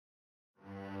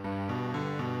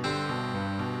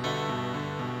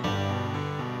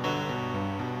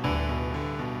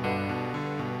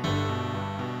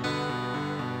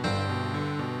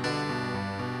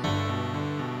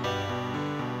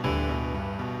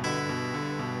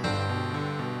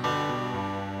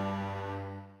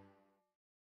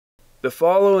The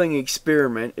following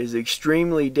experiment is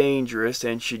extremely dangerous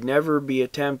and should never be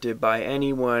attempted by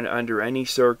anyone under any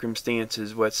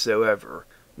circumstances whatsoever.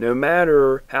 No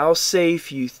matter how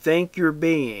safe you think you're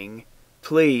being,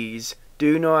 please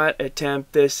do not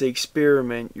attempt this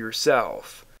experiment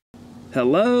yourself.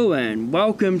 Hello and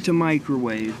welcome to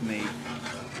Microwave Me.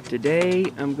 Today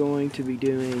I'm going to be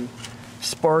doing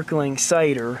sparkling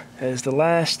cider as the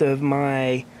last of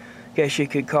my, guess you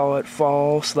could call it,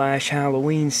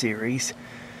 fall/Halloween series,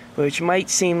 which might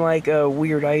seem like a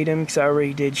weird item because I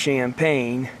already did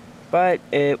champagne, but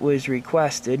it was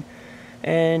requested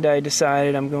and I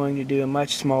decided I'm going to do a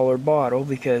much smaller bottle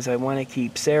because I want to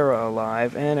keep Sarah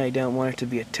alive and I don't want it to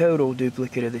be a total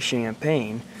duplicate of the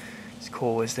champagne, as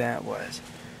cool as that was.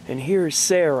 And here's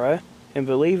Sarah, and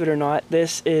believe it or not,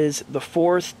 this is the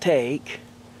 4th take.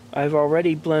 I've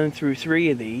already blown through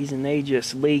 3 of these and they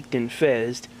just leaked and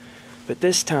fizzed. But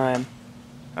this time,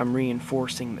 I'm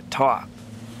reinforcing the top.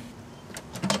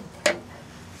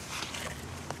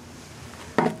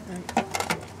 Plenty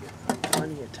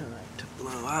of time to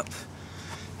blow up.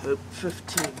 Hope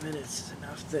 15 minutes is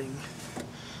enough damn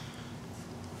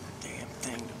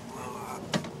thing to blow up.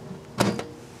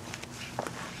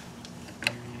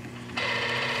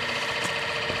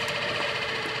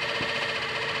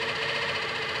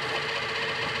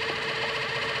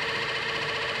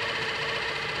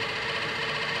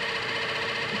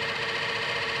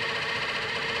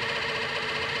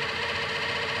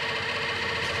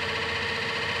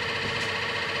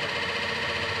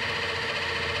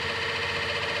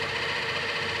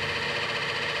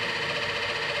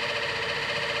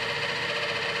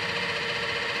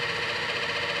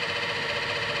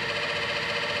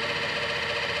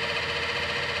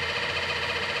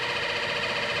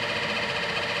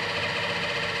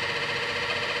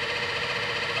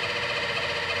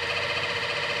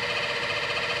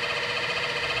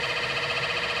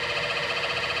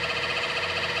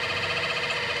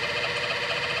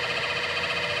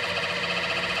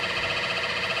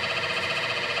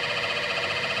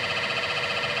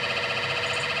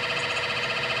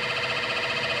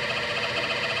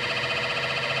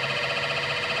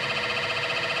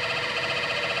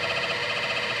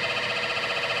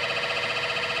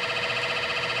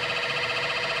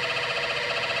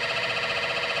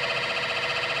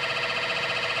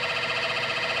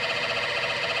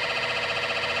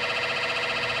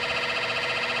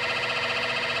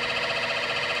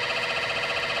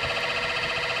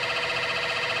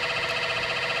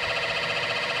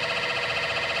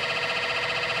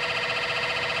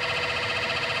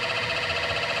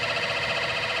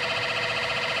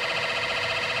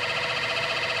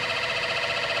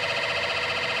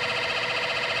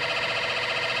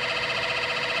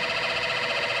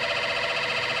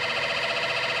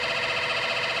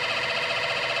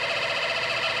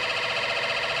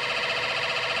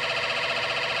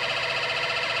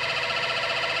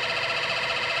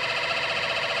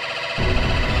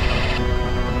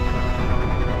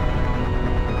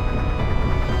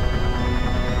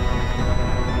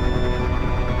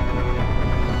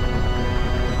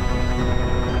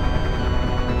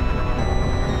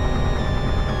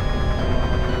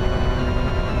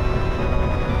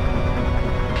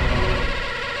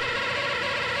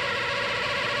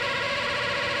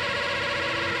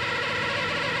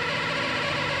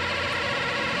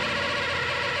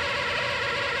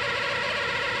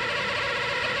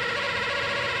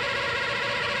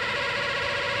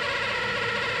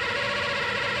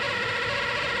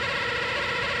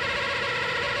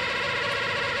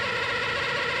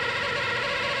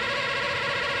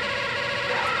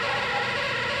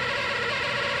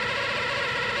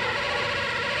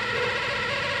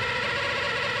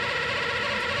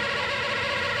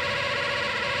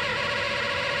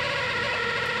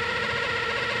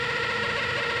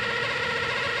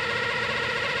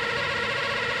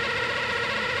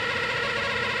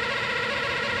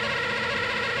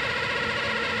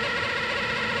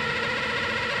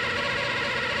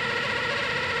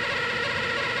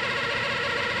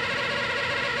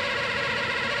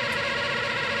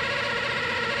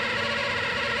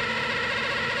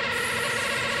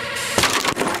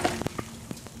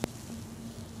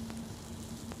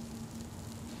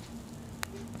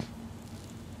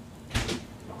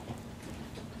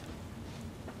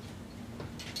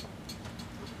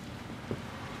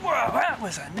 Wow, that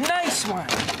was a nice one!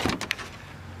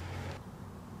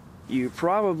 You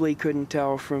probably couldn't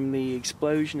tell from the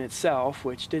explosion itself,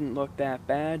 which didn't look that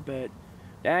bad, but it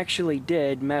actually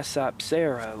did mess up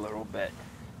Sarah a little bit.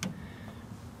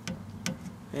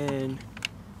 And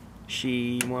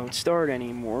she won't start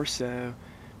anymore, so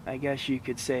I guess you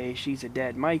could say she's a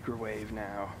dead microwave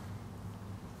now.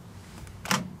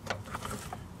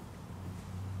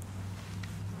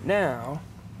 Now,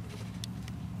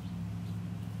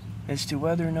 as to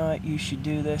whether or not you should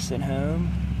do this at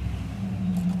home,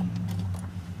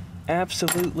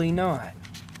 absolutely not.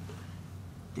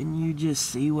 Didn't you just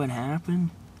see what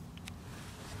happened?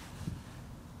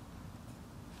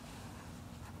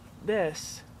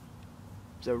 This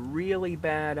is a really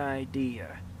bad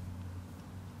idea.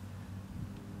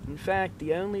 In fact,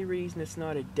 the only reason it's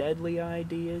not a deadly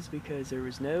idea is because there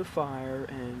was no fire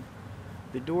and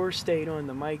the door stayed on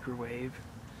the microwave.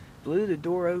 Blew the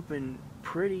door open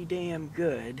pretty damn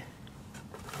good.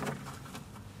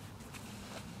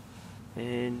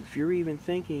 And if you're even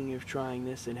thinking of trying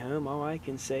this at home, all I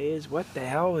can say is, what the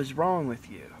hell is wrong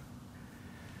with you?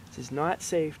 This is not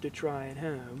safe to try at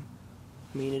home.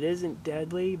 I mean, it isn't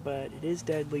deadly, but it is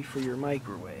deadly for your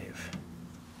microwave.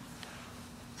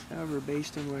 However,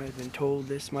 based on what I've been told,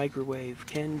 this microwave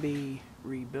can be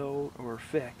rebuilt or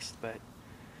fixed, but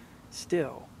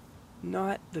still,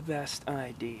 not the best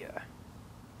idea.